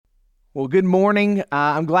Well, good morning.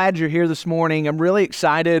 I'm glad you're here this morning. I'm really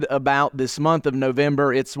excited about this month of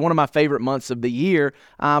November. It's one of my favorite months of the year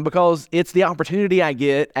because it's the opportunity I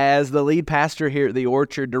get as the lead pastor here at the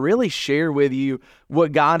Orchard to really share with you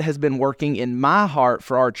what God has been working in my heart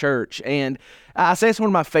for our church. And I say it's one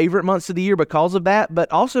of my favorite months of the year because of that, but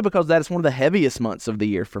also because that is one of the heaviest months of the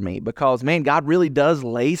year for me because, man, God really does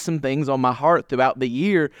lay some things on my heart throughout the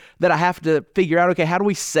year that I have to figure out, okay, how do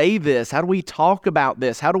we say this? How do we talk about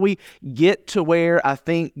this? How do we get to where I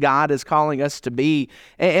think God is calling us to be?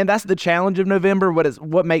 And that's the challenge of November,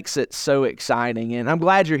 what makes it so exciting. And I'm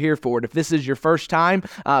glad you're here for it. If this is your first time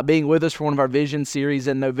being with us for one of our Vision series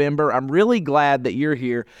in November, I'm really glad that you're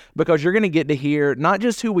here because you're going to get to hear not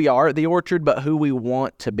just who we are at the Orchard, but who we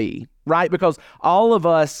want to be. Right? Because all of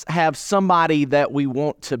us have somebody that we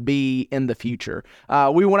want to be in the future.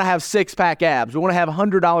 We want to have six-pack abs. We want to have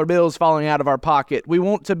 $100 bills falling out of our pocket. We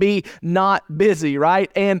want to be not busy,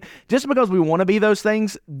 right? And just because we want to be those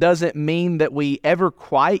things doesn't mean that we ever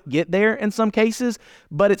quite get there in some cases,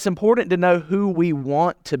 but it's important to know who we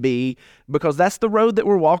want to be because that's the road that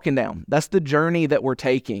we're walking down. That's the journey that we're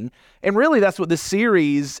taking. And really, that's what this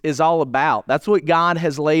series is all about. That's what God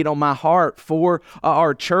has laid on my heart for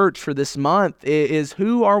our church for this month is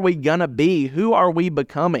who are we gonna be? Who are we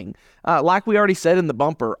becoming? Like we already said in the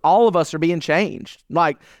bumper, all of us are being changed.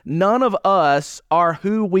 Like none of us are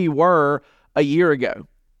who we were a year ago.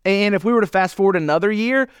 And if we were to fast forward another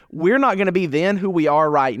year, we're not going to be then who we are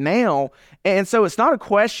right now. And so it's not a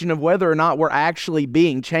question of whether or not we're actually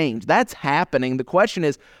being changed. That's happening. The question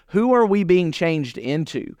is, who are we being changed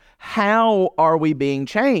into? How are we being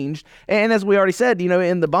changed? And as we already said,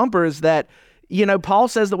 in the bumpers that, Paul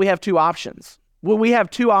says that we have two options. Well, we have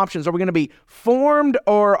two options. Are we going to be formed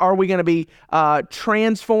or are we going to be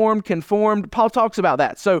transformed, conformed? Paul talks about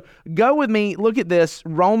that. So go with me, look at this,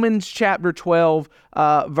 Romans chapter 12,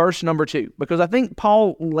 verse number 2, because I think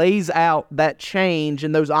Paul lays out that change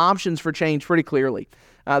and those options for change pretty clearly.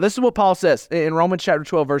 This is what Paul says in Romans chapter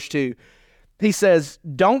 12, verse 2. He says,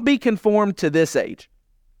 "Don't be conformed to this age,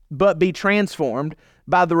 but be transformed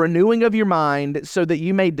by the renewing of your mind so that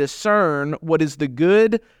you may discern what is the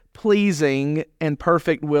good, pleasing, and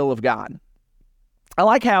perfect will of God." I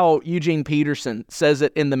like how Eugene Peterson says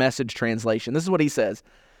it in the Message translation. This is what he says.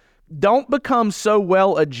 "Don't become so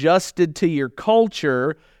well adjusted to your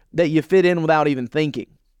culture that you fit in without even thinking.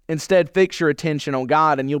 Instead, fix your attention on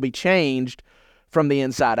God and you'll be changed from the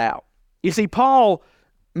inside out." You see, Paul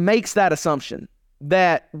makes that assumption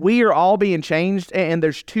that we are all being changed, and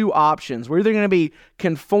there's two options. We're either going to be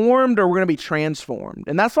conformed or we're going to be transformed.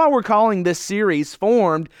 And that's why we're calling this series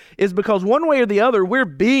Formed, is because one way or the other, we're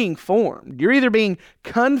being formed. You're either being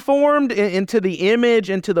conformed into the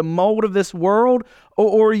image, into the mold of this world,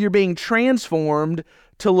 or you're being transformed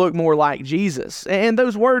to look more like Jesus. And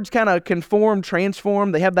those words kind of conform,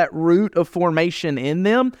 transform, they have that root of formation in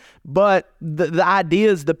them, but the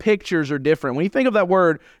ideas, the pictures are different. When you think of that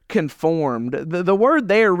word conformed, the word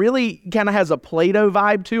there really kind of has a Play-Doh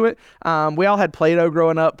vibe to it. We all had Play-Doh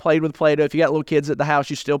growing up, played with Play-Doh. If you got little kids at the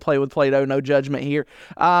house, you still play with Play-Doh, no judgment here.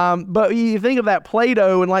 But you think of that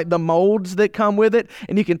Play-Doh and like the molds that come with it,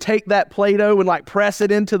 and you can take that Play-Doh and like press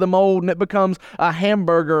it into the mold and it becomes a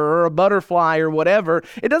hamburger or a butterfly or whatever.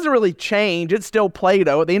 It doesn't really change. It's still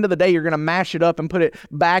Play-Doh. At the end of the day, you're going to mash it up and put it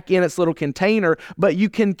back in its little container, but you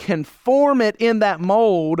can conform it in that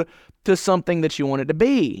mold to something that you want it to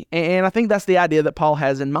be. And I think that's the idea that Paul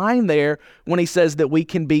has in mind there when he says that we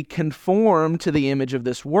can be conformed to the image of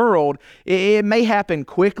this world. It may happen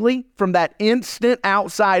quickly from that instant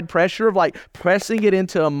outside pressure of like pressing it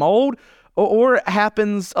into a mold, or it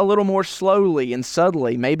happens a little more slowly and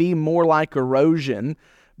subtly, maybe more like erosion.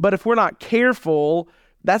 But if we're not careful,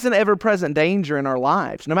 that's an ever-present danger in our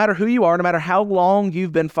lives. No matter who you are, no matter how long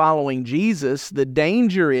you've been following Jesus, the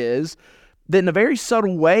danger is that in a very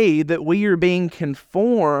subtle way that we are being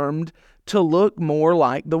conformed to look more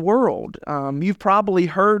like the world. You've probably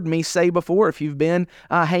heard me say before, if you've been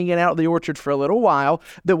hanging out at the Orchard for a little while,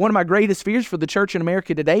 that one of my greatest fears for the church in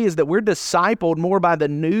America today is that we're discipled more by the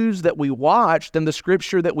news that we watch than the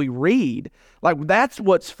scripture that we read. Like that's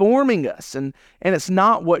what's forming us, and it's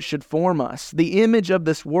not what should form us. The image of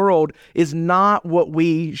this world is not what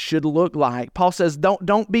we should look like. Paul says,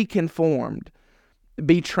 don't be conformed,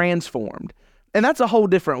 be transformed. And that's a whole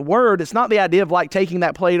different word. It's not the idea of like taking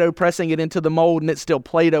that Play-Doh, pressing it into the mold, and it's still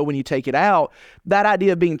Play-Doh when you take it out. That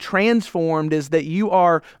idea of being transformed is that you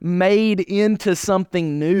are made into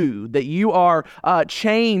something new, that you are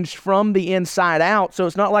changed from the inside out. So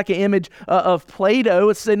it's not like an image of Play-Doh,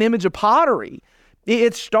 it's an image of pottery.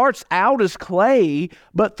 It starts out as clay,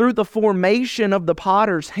 but through the formation of the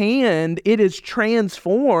potter's hand, it is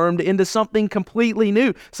transformed into something completely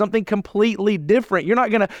new, something completely different. You're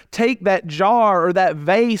not going to take that jar or that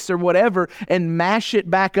vase or whatever and mash it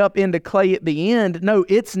back up into clay at the end. No,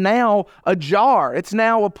 it's now a jar. It's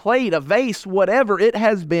now a plate, a vase, whatever. It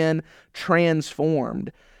has been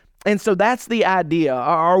transformed. And so that's the idea.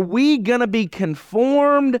 Are we going to be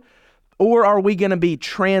conformed, or are we going to be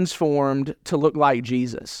transformed to look like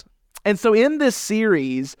Jesus? And so in this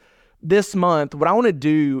series this month, what I want to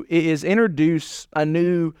do is introduce a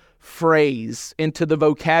new phrase into the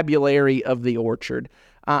vocabulary of the Orchard.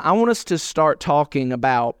 I want us to start talking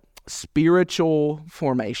about spiritual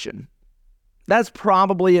formation. That's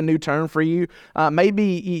probably a new term for you. Maybe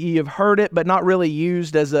you've heard it, but not really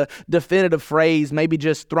used as a definitive phrase, maybe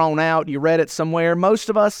just thrown out. You read it somewhere. Most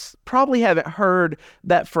of us probably haven't heard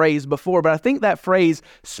that phrase before, but I think that phrase,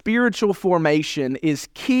 spiritual formation, is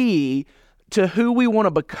key to who we want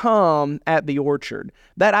to become at the Orchard.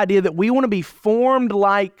 That idea that we want to be formed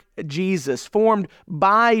like Jesus, formed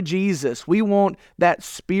by Jesus. We want that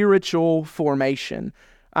spiritual formation.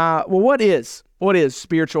 What is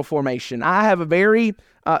spiritual formation? I have a very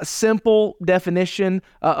simple definition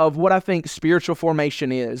of what I think spiritual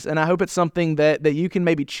formation is, and I hope it's something that you can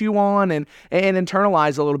maybe chew on and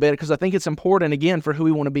internalize a little bit, because I think it's important, again, for who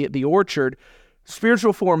we want to be at the Orchard.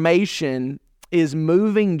 Spiritual formation is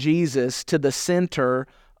moving Jesus to the center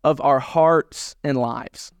of our hearts and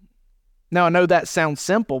lives. Now, I know that sounds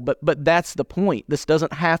simple, but that's the point. This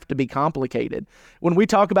doesn't have to be complicated. When we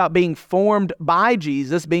talk about being formed by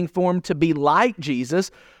Jesus, being formed to be like Jesus,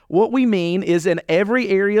 what we mean is in every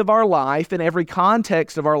area of our life, in every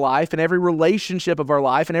context of our life, in every relationship of our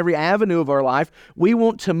life, in every avenue of our life, we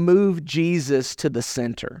want to move Jesus to the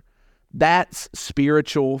center. That's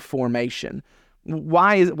spiritual formation.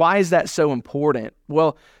 Why is that so important?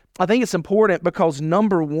 Well, I think it's important because,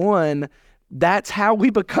 number one, that's how we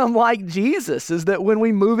become like Jesus, is that when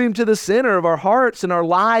we move him to the center of our hearts and our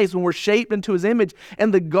lives, when we're shaped into his image,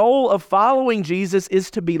 and the goal of following Jesus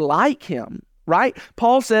is to be like him, right?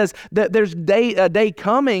 Paul says that there's a day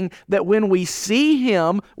coming that when we see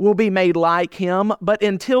him, we'll be made like him, but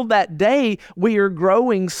until that day, we are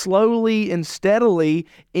growing slowly and steadily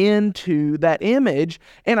into that image.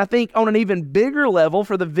 And I think on an even bigger level,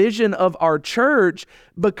 for the vision of our church,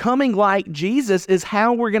 becoming like Jesus is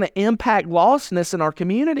how we're going to impact lostness in our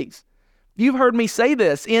communities. You've heard me say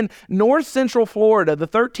this. In North Central Florida, the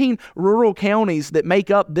 13 rural counties that make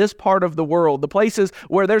up this part of the world, the places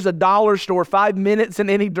where there's a dollar store 5 minutes in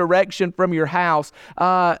any direction from your house,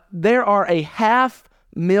 there are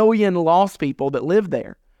 500,000 lost people that live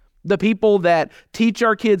there. The people that teach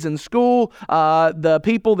our kids in school, the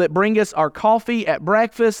people that bring us our coffee at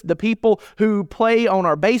breakfast, the people who play on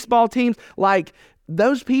our baseball teams, like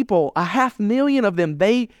those people, 500,000 of them,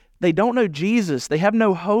 they don't know Jesus. They have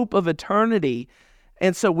no hope of eternity.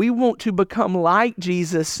 And so we want to become like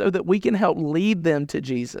Jesus so that we can help lead them to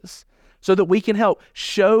Jesus, so that we can help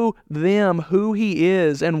show them who he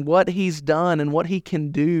is and what he's done and what he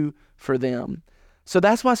can do for them. So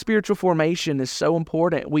that's why spiritual formation is so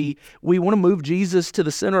important. We want to move Jesus to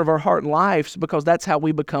the center of our heart and lives, because that's how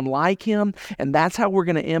we become like him, and that's how we're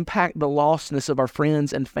going to impact the lostness of our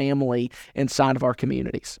friends and family inside of our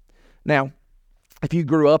communities. Now, if you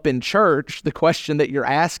grew up in church, the question that you're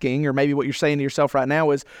asking, or maybe what you're saying to yourself right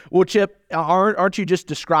now is, well, Chip, aren't you just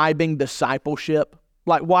describing discipleship?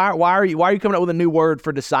 Like, why are you coming up with a new word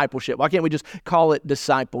for discipleship? Why can't we just call it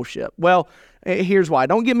discipleship? Well, here's why.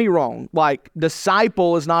 Don't get me wrong. Like,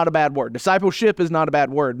 disciple is not a bad word. Discipleship is not a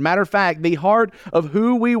bad word. Matter of fact, the heart of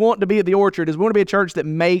who we want to be at the Orchard is we want to be a church that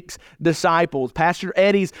makes disciples. Pastor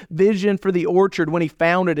Eddie's vision for the Orchard when he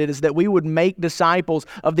founded it is that we would make disciples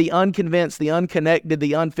of the unconvinced, the unconnected,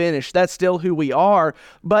 the unfinished. That's still who we are.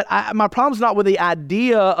 But my problem's not with the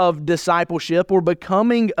idea of discipleship or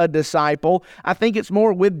becoming a disciple. I think it's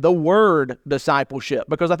more with the word discipleship,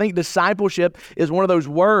 because I think discipleship is one of those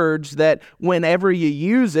words that whenever you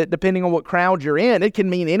use it, depending on what crowd you're in, it can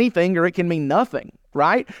mean anything or it can mean nothing,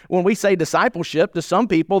 right? When we say discipleship, to some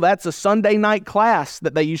people, that's a Sunday night class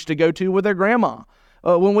that they used to go to with their grandma.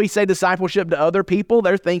 When we say discipleship to other people,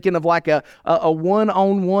 they're thinking of like a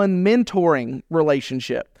one-on-one mentoring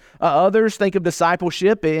relationship. Others think of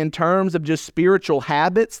discipleship in terms of just spiritual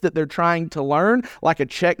habits that they're trying to learn, like a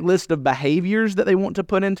checklist of behaviors that they want to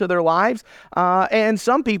put into their lives. And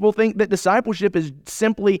some people think that discipleship is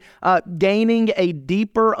simply gaining a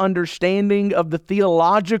deeper understanding of the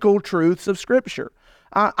theological truths of Scripture.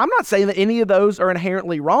 I'm not saying that any of those are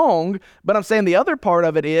inherently wrong, but I'm saying the other part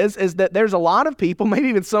of it is that there's a lot of people, maybe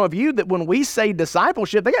even some of you, that when we say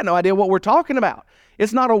discipleship, they got no idea what we're talking about.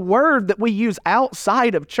 It's not a word that we use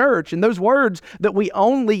outside of church, and those words that we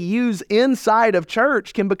only use inside of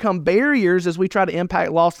church can become barriers as we try to impact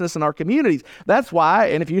lostness in our communities. That's why,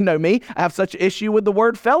 and if you know me, I have such an issue with the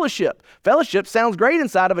word fellowship. Fellowship sounds great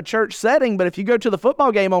inside of a church setting, but if you go to the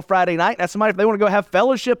football game on Friday night and ask somebody if they want to go have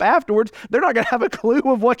fellowship afterwards, they're not going to have a clue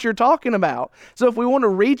of what you're talking about. So if we want to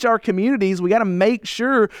reach our communities, we got to make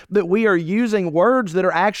sure that we are using words that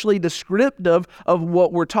are actually descriptive of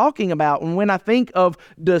what we're talking about. And when I think of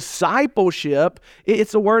discipleship,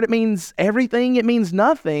 it's a word, it means everything, it means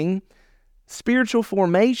nothing. Spiritual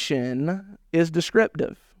formation is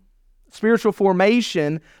descriptive. Spiritual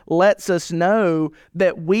formation lets us know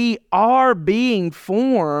that we are being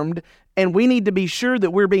formed, and we need to be sure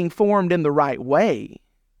that we're being formed in the right way.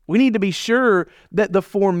 We need to be sure that the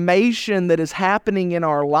formation that is happening in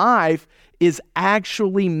our life is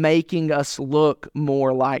actually making us look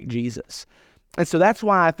more like Jesus. And so that's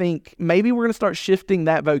why I think maybe we're going to start shifting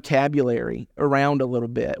that vocabulary around a little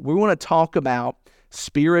bit. We want to talk about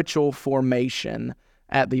spiritual formation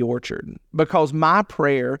at the Orchard, because my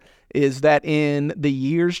prayer is that in the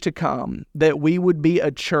years to come, that we would be a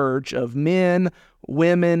church of men,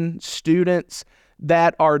 women, students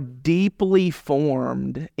that are deeply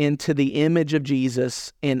formed into the image of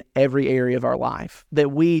Jesus in every area of our life,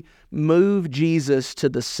 that we move Jesus to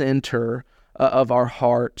the center of our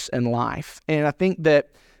hearts and life. And I think that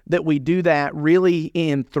we do that really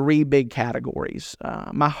in three big categories.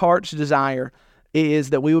 My heart's desire is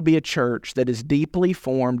that we would be a church that is deeply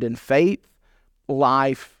formed in faith,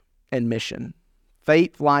 life, and mission.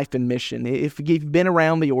 Faith, life, and mission. If you've been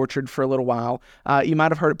around the Orchard for a little while, you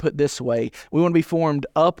might have heard it put this way. We want to be formed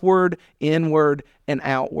upward, inward, and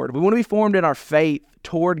outward. We want to be formed in our faith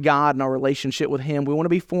toward God and our relationship with Him. We want to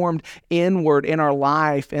be formed inward in our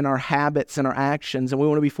life, in our habits, and our actions. And we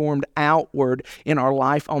want to be formed outward in our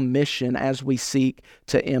life on mission as we seek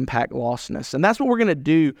to impact lostness. And that's what we're going to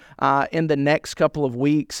do in the next couple of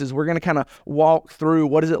weeks, is we're going to kind of walk through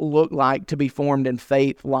what does it look like to be formed in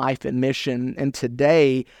faith, life, and mission. And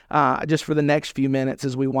today, just for the next few minutes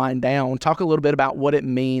as we wind down, talk a little bit about what it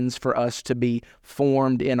means for us to be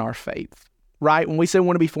formed in our faith. Right? When we say we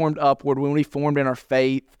want to be formed upward, we want to be formed in our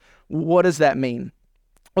faith, what does that mean?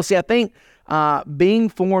 Well, see, I think being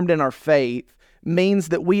formed in our faith means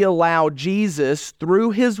that we allow Jesus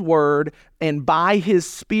through His Word and by His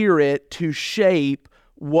Spirit to shape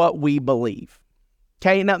what we believe.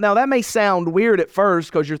 Okay, now that may sound weird at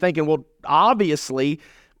first because you're thinking, well, obviously,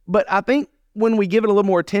 but I think when we give it a little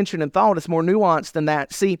more attention and thought, it's more nuanced than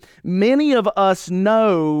that. See, many of us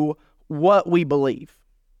know what we believe.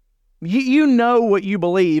 You know what you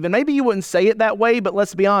believe, and maybe you wouldn't say it that way, but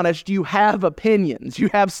let's be honest, you have opinions. You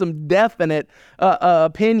have some definite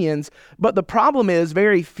opinions, but the problem is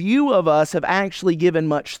very few of us have actually given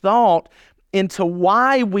much thought into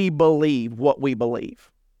why we believe what we believe.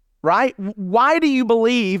 Right? Why do you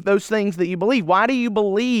believe those things that you believe? Why do you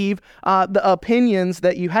believe the opinions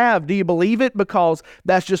that you have? Do you believe it because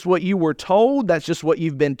that's just what you were told? That's just what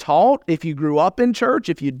you've been taught if you grew up in church,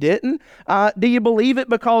 if you didn't? Do you believe it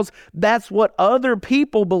because that's what other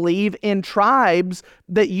people believe in tribes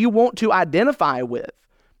that you want to identify with?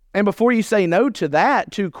 And before you say no to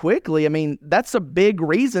that too quickly, I mean, that's a big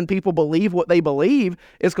reason people believe what they believe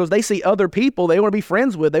is because they see other people they want to be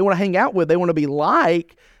friends with, they want to hang out with, they want to be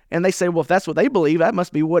like. And they say, well, if that's what they believe, that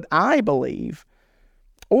must be what I believe.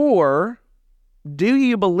 Or do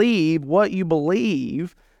you believe what you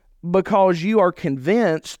believe because you are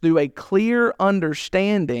convinced through a clear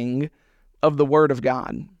understanding of the Word of God?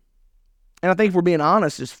 And I think if we're being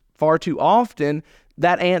honest, it's far too often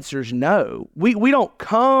that answer's no. We don't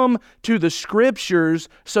come to the Scriptures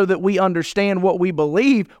so that we understand what we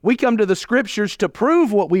believe. We come to the Scriptures to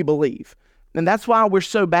prove what we believe. And that's why we're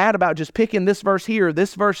so bad about just picking this verse here,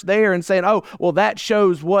 this verse there, and saying, oh, well, that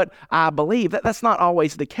shows what I believe. That's not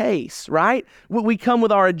always the case, right? We come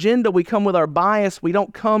with our agenda. We come with our bias. We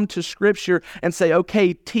don't come to Scripture and say,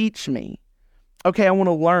 okay, teach me. Okay, I want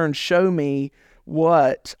to learn. Show me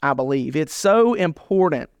what I believe. It's so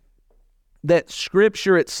important that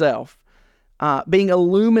Scripture itself, being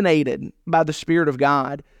illuminated by the Spirit of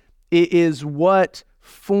God, is what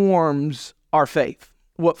forms our faith.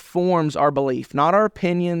 What forms our belief, not our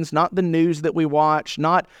opinions, not the news that we watch,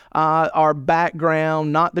 not our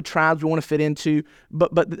background, not the tribes we want to fit into,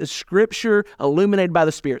 but the Scripture illuminated by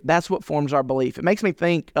the Spirit. That's what forms our belief. It makes me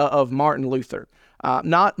think of Martin Luther.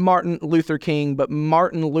 Not Martin Luther King, but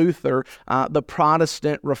Martin Luther, the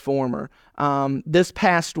Protestant reformer. This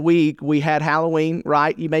past week, we had Halloween,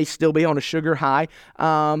 right? You may still be on a sugar high,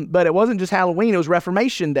 but it wasn't just Halloween, it was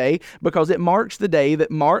Reformation Day, because it marks the day that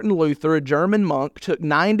Martin Luther, a German monk, took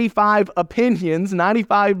 95 opinions,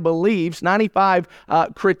 95 beliefs, 95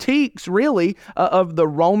 critiques, really, of the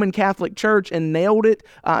Roman Catholic Church and nailed it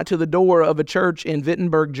to the door of a church in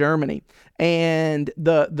Wittenberg, Germany. And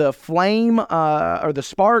the flame or the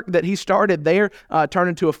spark that he started there turned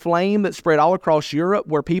into a flame that spread all across Europe,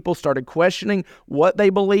 where people started questioning what they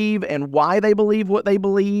believe and why they believe what they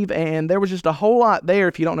believe. And there was just a whole lot there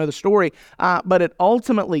if you don't know the story. But it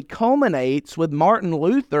ultimately culminates with Martin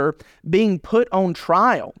Luther being put on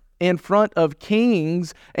trial in front of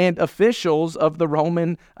kings and officials of the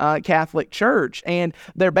Roman Catholic Church. And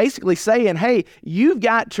they're basically saying, hey, you've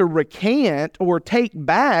got to recant or take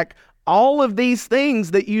back all of these things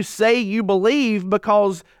that you say you believe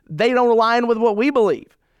because they don't align with what we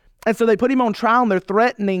believe. And so they put him on trial, and they're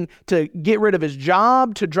threatening to get rid of his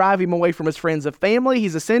job, to drive him away from his friends and family.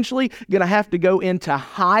 He's essentially going to have to go into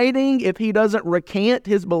hiding if he doesn't recant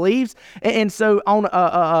his beliefs. And so on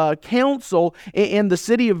a council in the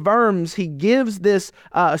city of Worms, he gives this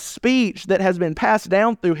speech that has been passed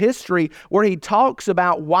down through history, where he talks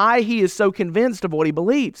about why he is so convinced of what he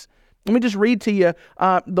believes. Let me just read to you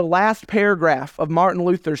the last paragraph of Martin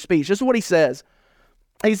Luther's speech. This is what he says.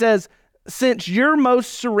 He says, "Since your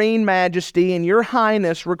most serene majesty and your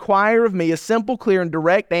highness require of me a simple, clear, and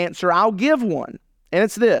direct answer, I'll give one. And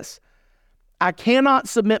it's this: I cannot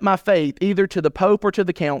submit my faith either to the Pope or to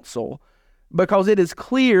the Council, because it is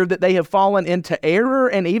clear that they have fallen into error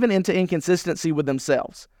and even into inconsistency with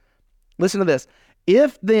themselves." Listen to this.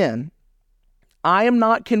 "If then I am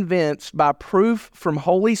not convinced by proof from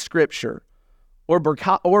Holy Scripture or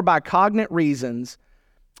by cognate reasons,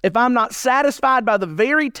 if I'm not satisfied by the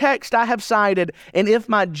very text I have cited, and if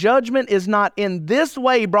my judgment is not in this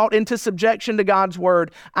way brought into subjection to God's Word,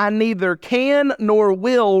 I neither can nor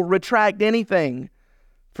will retract anything.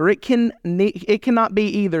 For it cannot be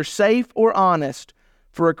either safe or honest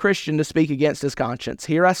for a Christian to speak against his conscience.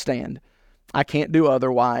 Here I stand. I can't do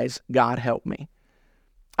otherwise. God help me."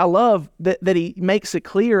 I love that he makes it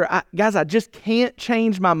clear, guys, I just can't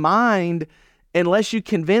change my mind unless you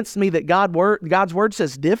convince me that God's Word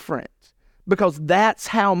says different, because that's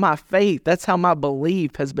how my faith, that's how my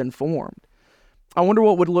belief has been formed. I wonder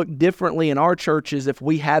what would look differently in our churches if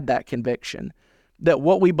we had that conviction, that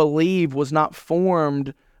what we believe was not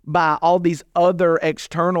formed by all these other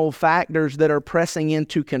external factors that are pressing in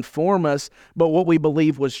to conform us, but what we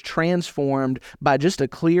believe was transformed by just a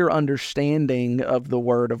clear understanding of the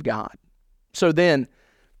Word of God. So then,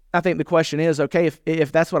 I think the question is, okay,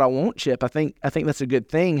 if that's what I want, Chip, I think that's a good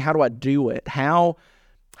thing. How do I do it? How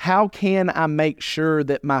can I make sure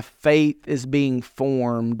that my faith is being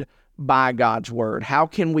formed by God's Word? How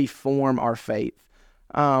can we form our faith?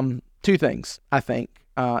 Two things, I think.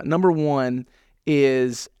 Number one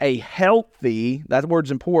is a healthy, that word's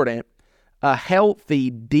important, a healthy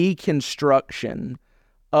deconstruction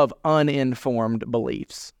of uninformed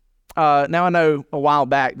beliefs. Now, I know a while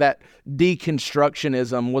back that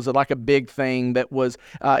deconstructionism was like a big thing that was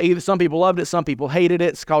either some people loved it, some people hated it.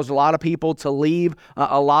 It's caused a lot of people to leave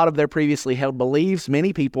a lot of their previously held beliefs.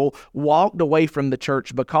 Many people walked away from the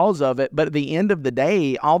church because of it. But at the end of the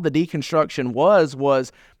day, all the deconstruction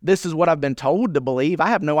was this is what I've been told to believe. I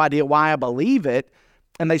have no idea why I believe it.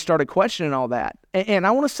 And they started questioning all that. And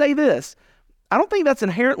I want to say this. I don't think that's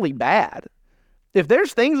inherently bad. If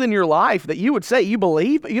there's things in your life that you would say you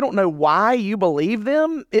believe, but you don't know why you believe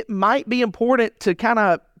them, it might be important to kind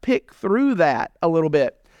of pick through that a little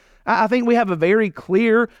bit. I think we have a very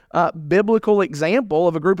clear biblical example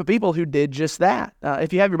of a group of people who did just that.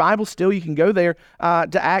 If you have your Bible still, you can go there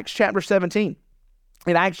to Acts chapter 17.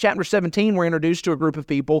 In Acts chapter 17, we're introduced to a group of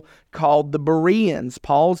people called the Bereans.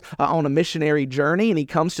 Paul's on a missionary journey, and he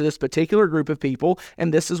comes to this particular group of people,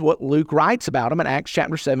 and this is what Luke writes about them in Acts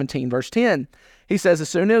chapter 17, verse 10. He says, "As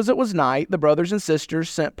soon as it was night, the brothers and sisters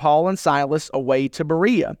sent Paul and Silas away to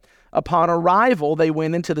Berea. Upon arrival, they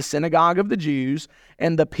went into the synagogue of the Jews,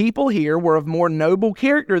 and the people here were of more noble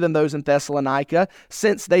character than those in Thessalonica,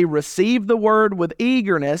 since they received the word with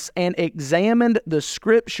eagerness and examined the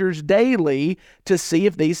scriptures daily to see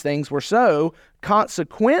if these things were so.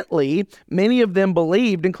 Consequently, many of them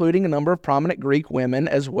believed, including a number of prominent Greek women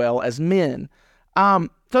as well as men."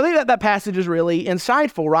 So I think that passage is really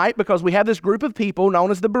insightful, right? Because we have this group of people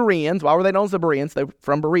known as the Bereans. Why were they known as the Bereans? They're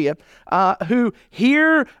from Berea, who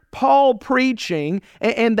hear Paul preaching,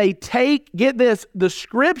 and they get this, the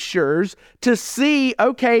scriptures to see,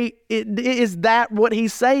 okay, is that what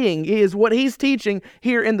he's saying? Is what he's teaching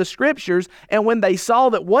here in the scriptures? And when they saw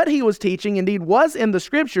that what he was teaching indeed was in the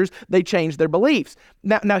scriptures, they changed their beliefs.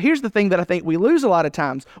 Now here's the thing that I think we lose a lot of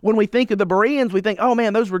times. When we think of the Bereans, we think, oh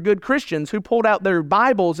man, those were good Christians who pulled out their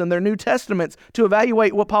Bibles and their New Testaments to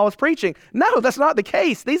evaluate what Paul was preaching. No, that's not the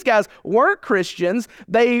case. These guys weren't Christians.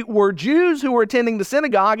 They were Jews who were attending the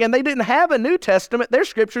synagogue, and they didn't have a New Testament. Their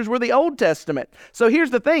scriptures were the Old Testament. So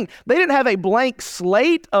here's the thing. They didn't have a blank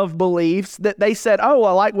slate of beliefs that they said, oh,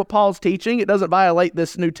 I like what Paul's teaching. It doesn't violate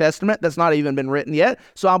this New Testament that's not even been written yet,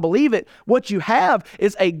 so I'll believe it. What you have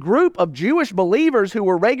is a group of Jewish believers who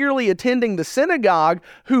were regularly attending the synagogue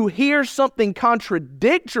who hear something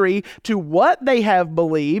contradictory to what they have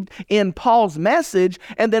believed in Paul's message,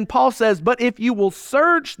 and then Paul says, but if you will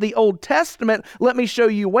search the Old Testament, let me show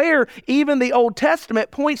you where. Even the Old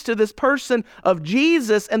Testament points to this person of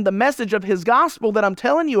Jesus and the message of his gospel that I'm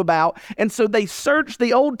telling you about. And so they searched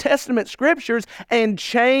the Old Testament scriptures and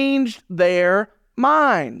changed their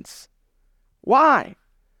minds. Why?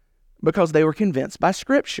 Because they were convinced by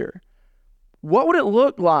scripture. What would it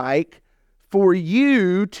look like for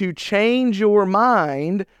you to change your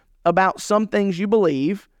mind about some things you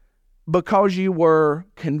believe because you were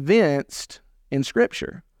convinced in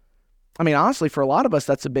scripture? I mean, honestly, for a lot of us,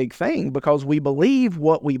 that's a big thing because we believe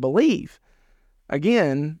what we believe.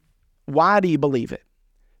 Again, why do you believe it?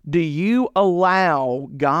 Do you allow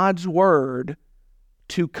God's word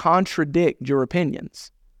to contradict your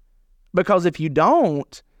opinions? Because if you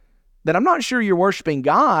don't, then I'm not sure you're worshiping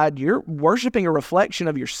God. You're worshiping a reflection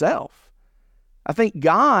of yourself. I think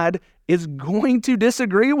God is going to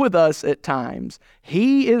disagree with us at times.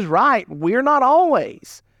 He is right. We're not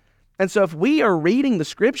always. And so if we are reading the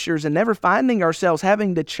scriptures and never finding ourselves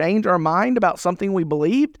having to change our mind about something we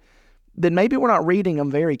believed, then maybe we're not reading them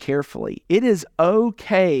very carefully. It is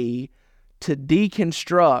okay to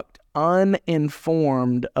deconstruct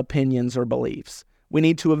uninformed opinions or beliefs. We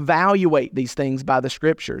need to evaluate these things by the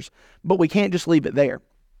scriptures, but we can't just leave it there.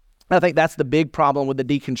 I think that's the big problem with the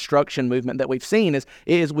deconstruction movement that we've seen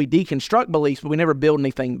is we deconstruct beliefs, but we never build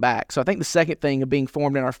anything back. So I think the second thing of being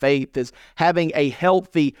formed in our faith is having a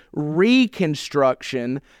healthy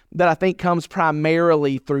reconstruction that I think comes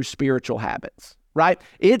primarily through spiritual habits, right?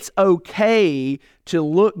 It's okay to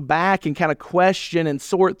look back and kind of question and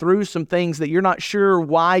sort through some things that you're not sure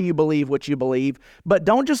why you believe what you believe, but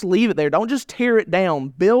don't just leave it there. Don't just tear it down.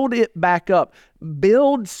 Build it back up.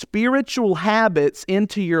 Build spiritual habits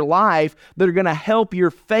into your life that are going to help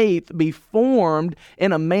your faith be formed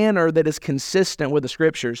in a manner that is consistent with the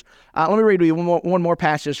scriptures. Let me read you one more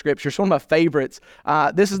passage of scripture. It's one of my favorites.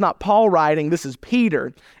 This is not Paul writing. This is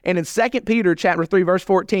Peter. And in 2 Peter chapter 3, verse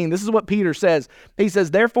 14, this is what Peter says. He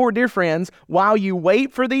says, therefore, dear friends, while you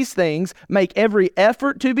wait for these things, make every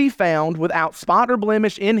effort to be found without spot or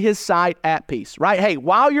blemish in his sight at peace, right? Hey,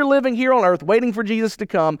 while you're living here on earth, waiting for Jesus to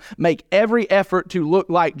come, make every effort to look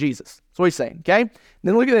like Jesus. That's what he's saying, okay?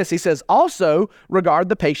 Then look at this. He says, also regard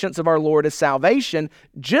the patience of our Lord as salvation,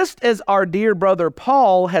 just as our dear brother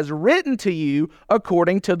Paul has written to you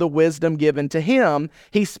according to the wisdom given to him.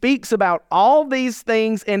 He speaks about all these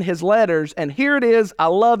things in his letters, and here it is. I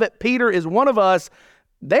love it. Peter is one of us.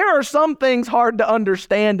 There are some things hard to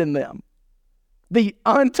understand in them. The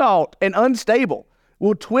untaught and unstable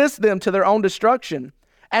will twist them to their own destruction,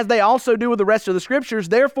 as they also do with the rest of the scriptures.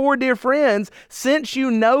 Therefore, dear friends, since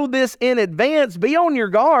you know this in advance, be on your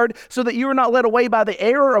guard so that you are not led away by the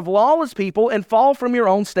error of lawless people and fall from your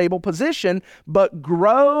own stable position, but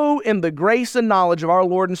grow in the grace and knowledge of our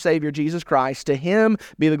Lord and Savior, Jesus Christ. To him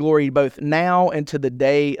be the glory both now and to the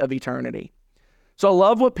day of eternity. So I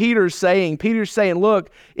love what Peter's saying. Peter's saying,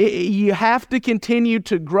 look, you have to continue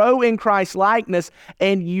to grow in Christ's likeness,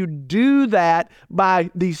 and you do that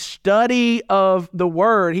by the study of the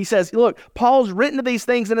Word. He says, look, Paul's written these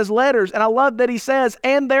things in his letters, and I love that he says,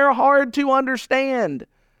 and they're hard to understand.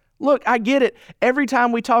 Look, I get it. Every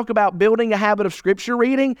time we talk about building a habit of scripture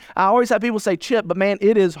reading, I always have people say, Chip, but man,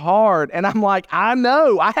 it is hard. And I'm like, I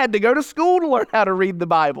know. I had to go to school to learn how to read the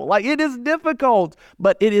Bible. Like, it is difficult,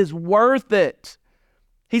 but it is worth it.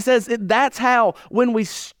 He says that's how, when we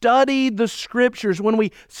study the scriptures, when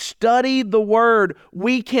we study the word,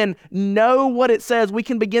 we can know what it says. We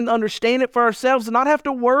can begin to understand it for ourselves and not have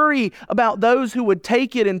to worry about those who would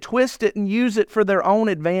take it and twist it and use it for their own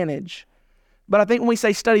advantage. But I think when we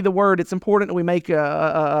say study the word, it's important that we make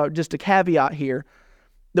just a caveat here,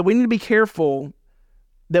 that we need to be careful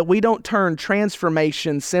that we don't turn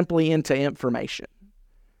transformation simply into information.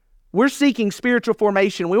 We're seeking spiritual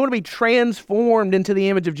formation. We want to be transformed into the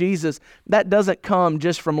image of Jesus. That doesn't come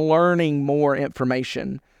just from learning more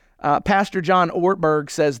information. Pastor John Ortberg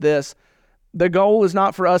says this: the goal is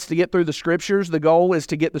not for us to get through the Scriptures. The goal is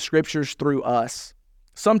to get the Scriptures through us.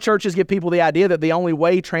 Some churches give people the idea that the only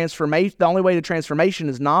way to transformation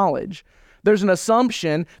is knowledge. There's an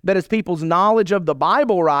assumption that as people's knowledge of the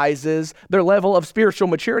Bible rises, their level of spiritual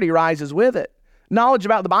maturity rises with it. Knowledge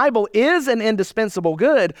about the Bible is an indispensable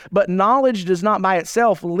good, but knowledge does not by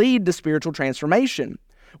itself lead to spiritual transformation.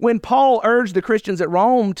 When Paul urged the Christians at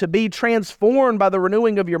Rome to be transformed by the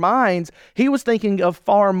renewing of your minds, he was thinking of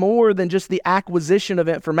far more than just the acquisition of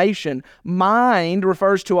information. Mind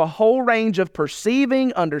refers to a whole range of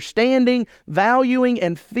perceiving, understanding, valuing,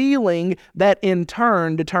 and feeling that in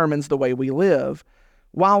turn determines the way we live.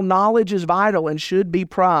 While knowledge is vital and should be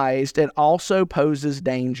prized, it also poses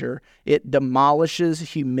danger. It demolishes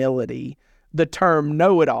humility. The term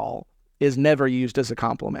know-it-all is never used as a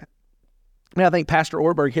compliment. And I think Pastor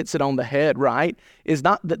Ortberg hits it on the head, right? Is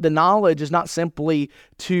not that the knowledge is not simply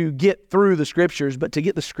to get through the Scriptures, but to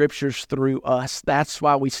get the Scriptures through us. That's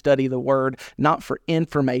why we study the Word, not for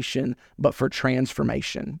information, but for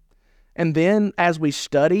transformation. And then as we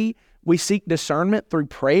study, we seek discernment through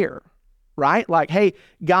prayer. Right? Like, hey,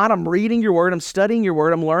 God, I'm reading your word, I'm studying your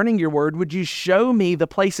word, I'm learning your word. Would you show me the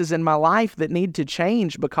places in my life that need to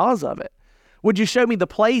change because of it? Would you show me the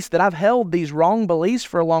place that I've held these wrong beliefs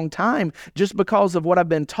for a long time just because of what I've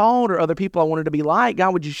been taught or other people I wanted to be like?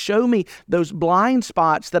 God, would you show me those blind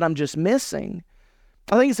spots that I'm just missing?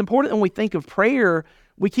 I think it's important when we think of prayer,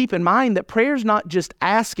 we keep in mind that prayer is not just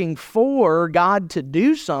asking for God to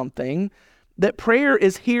do something, that prayer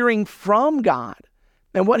is hearing from God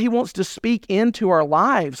and what He wants to speak into our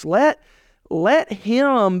lives. Let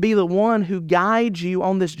Him be the one who guides you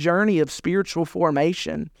on this journey of spiritual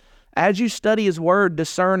formation. As you study His Word,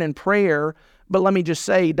 discern in prayer, but let me just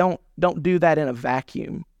say, don't do that in a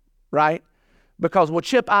vacuum, right? Because, well,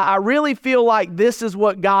 Chip, I really feel like this is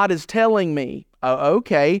what God is telling me.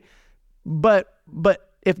 Okay, but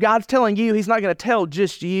if God's telling you, He's not going to tell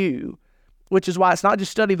just you, which is why it's not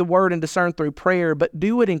just study the Word and discern through prayer, but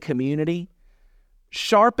do it in community.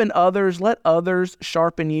 Sharpen others, let others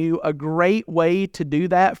sharpen you. A great way to do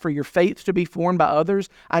that, for your faith to be formed by others.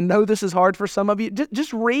 I know this is hard for some of you.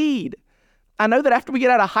 Just read. I know that after we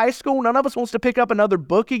get out of high school, none of us wants to pick up another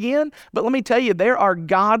book again, but let me tell you, there are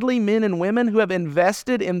godly men and women who have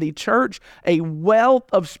invested in the church a wealth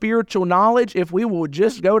of spiritual knowledge. If we will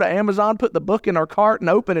just go to Amazon, put the book in our cart and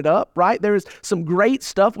open it up, right? There is some great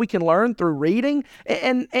stuff we can learn through reading.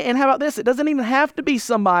 And how about this? It doesn't even have to be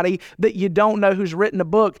somebody that you don't know who's written a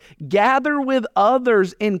book. Gather with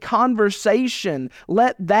others in conversation.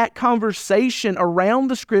 Let that conversation around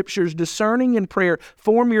the Scriptures, discerning in prayer,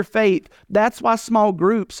 form your faith. That's why small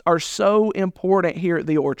groups are so important here at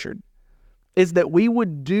the Orchard, is that we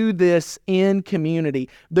would do this in community.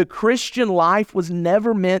 The Christian life was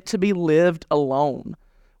never meant to be lived alone.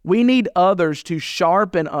 We need others to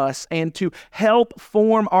sharpen us and to help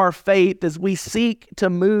form our faith as we seek to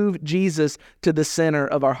move Jesus to the center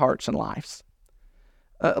of our hearts and lives.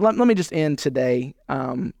 Let me just end today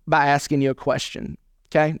by asking you a question,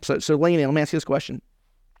 okay? So lean in. Let me ask you this question.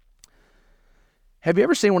 Have you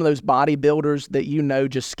ever seen one of those bodybuilders that you know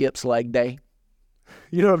just skips leg day?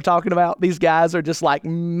 You know what I'm talking about? These guys are just like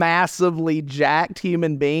massively jacked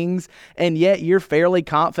human beings, and yet you're fairly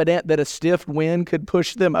confident that a stiff wind could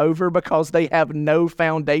push them over because they have no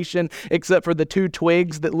foundation except for the two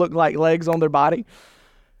twigs that look like legs on their body.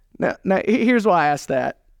 Now here's why I ask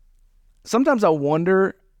that. Sometimes I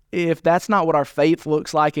wonder if that's not what our faith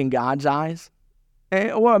looks like in God's eyes.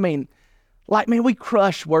 We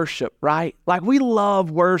crush worship, right? Like, we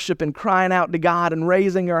love worship and crying out to God and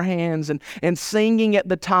raising our hands and singing at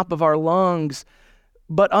the top of our lungs.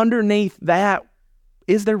 But underneath that,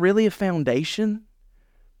 is there really a foundation?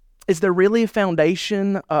 Is there really a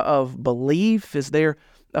foundation of belief? Is there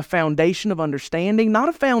a foundation of understanding? Not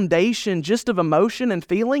a foundation just of emotion and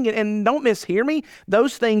feeling. And don't mishear me.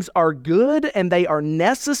 Those things are good and they are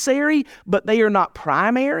necessary, but they are not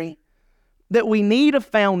primary. That we need a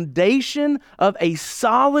foundation of a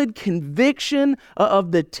solid conviction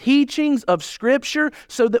of the teachings of Scripture,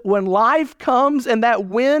 so that when life comes and that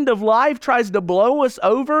wind of life tries to blow us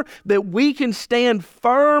over, that we can stand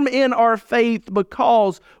firm in our faith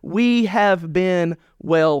because we have been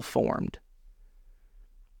well formed.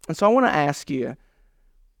 And so I want to ask you,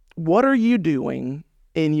 what are you doing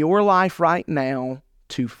in your life right now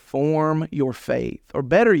to form your faith? Or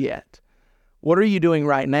better yet, what are you doing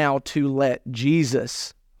right now to let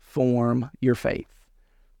Jesus form your faith?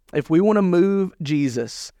 If we want to move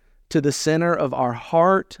Jesus to the center of our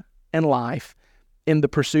heart and life in the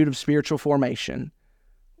pursuit of spiritual formation,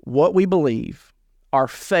 what we believe, our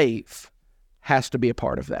faith, has to be a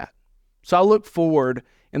part of that. So I look forward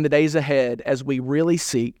in the days ahead as we really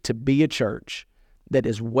seek to be a church that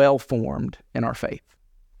is well formed in our faith.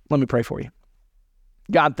 Let me pray for you.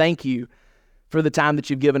 God, thank you for the time that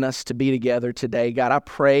you've given us to be together today. God, I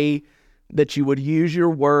pray that you would use your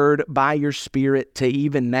word by your Spirit to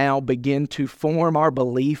even now begin to form our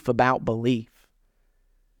belief about belief.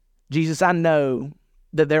 Jesus, I know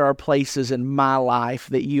that there are places in my life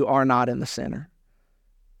that you are not in the center.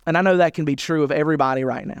 And I know that can be true of everybody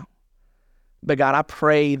right now. But God, I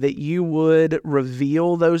pray that you would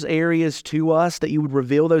reveal those areas to us, that you would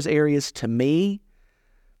reveal those areas to me,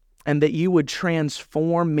 and that you would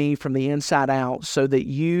transform me from the inside out so that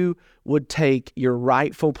you would take your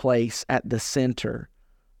rightful place at the center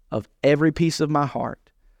of every piece of my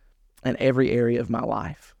heart and every area of my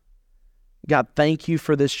life. God, thank you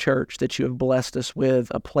for this church that you have blessed us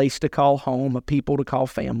with, a place to call home, a people to call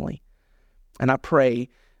family. And I pray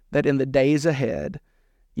that in the days ahead,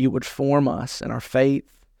 you would form us in our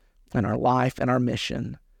faith and our life and our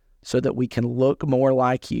mission so that we can look more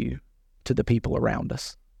like you to the people around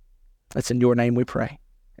us. It's in your name we pray.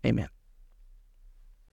 Amen.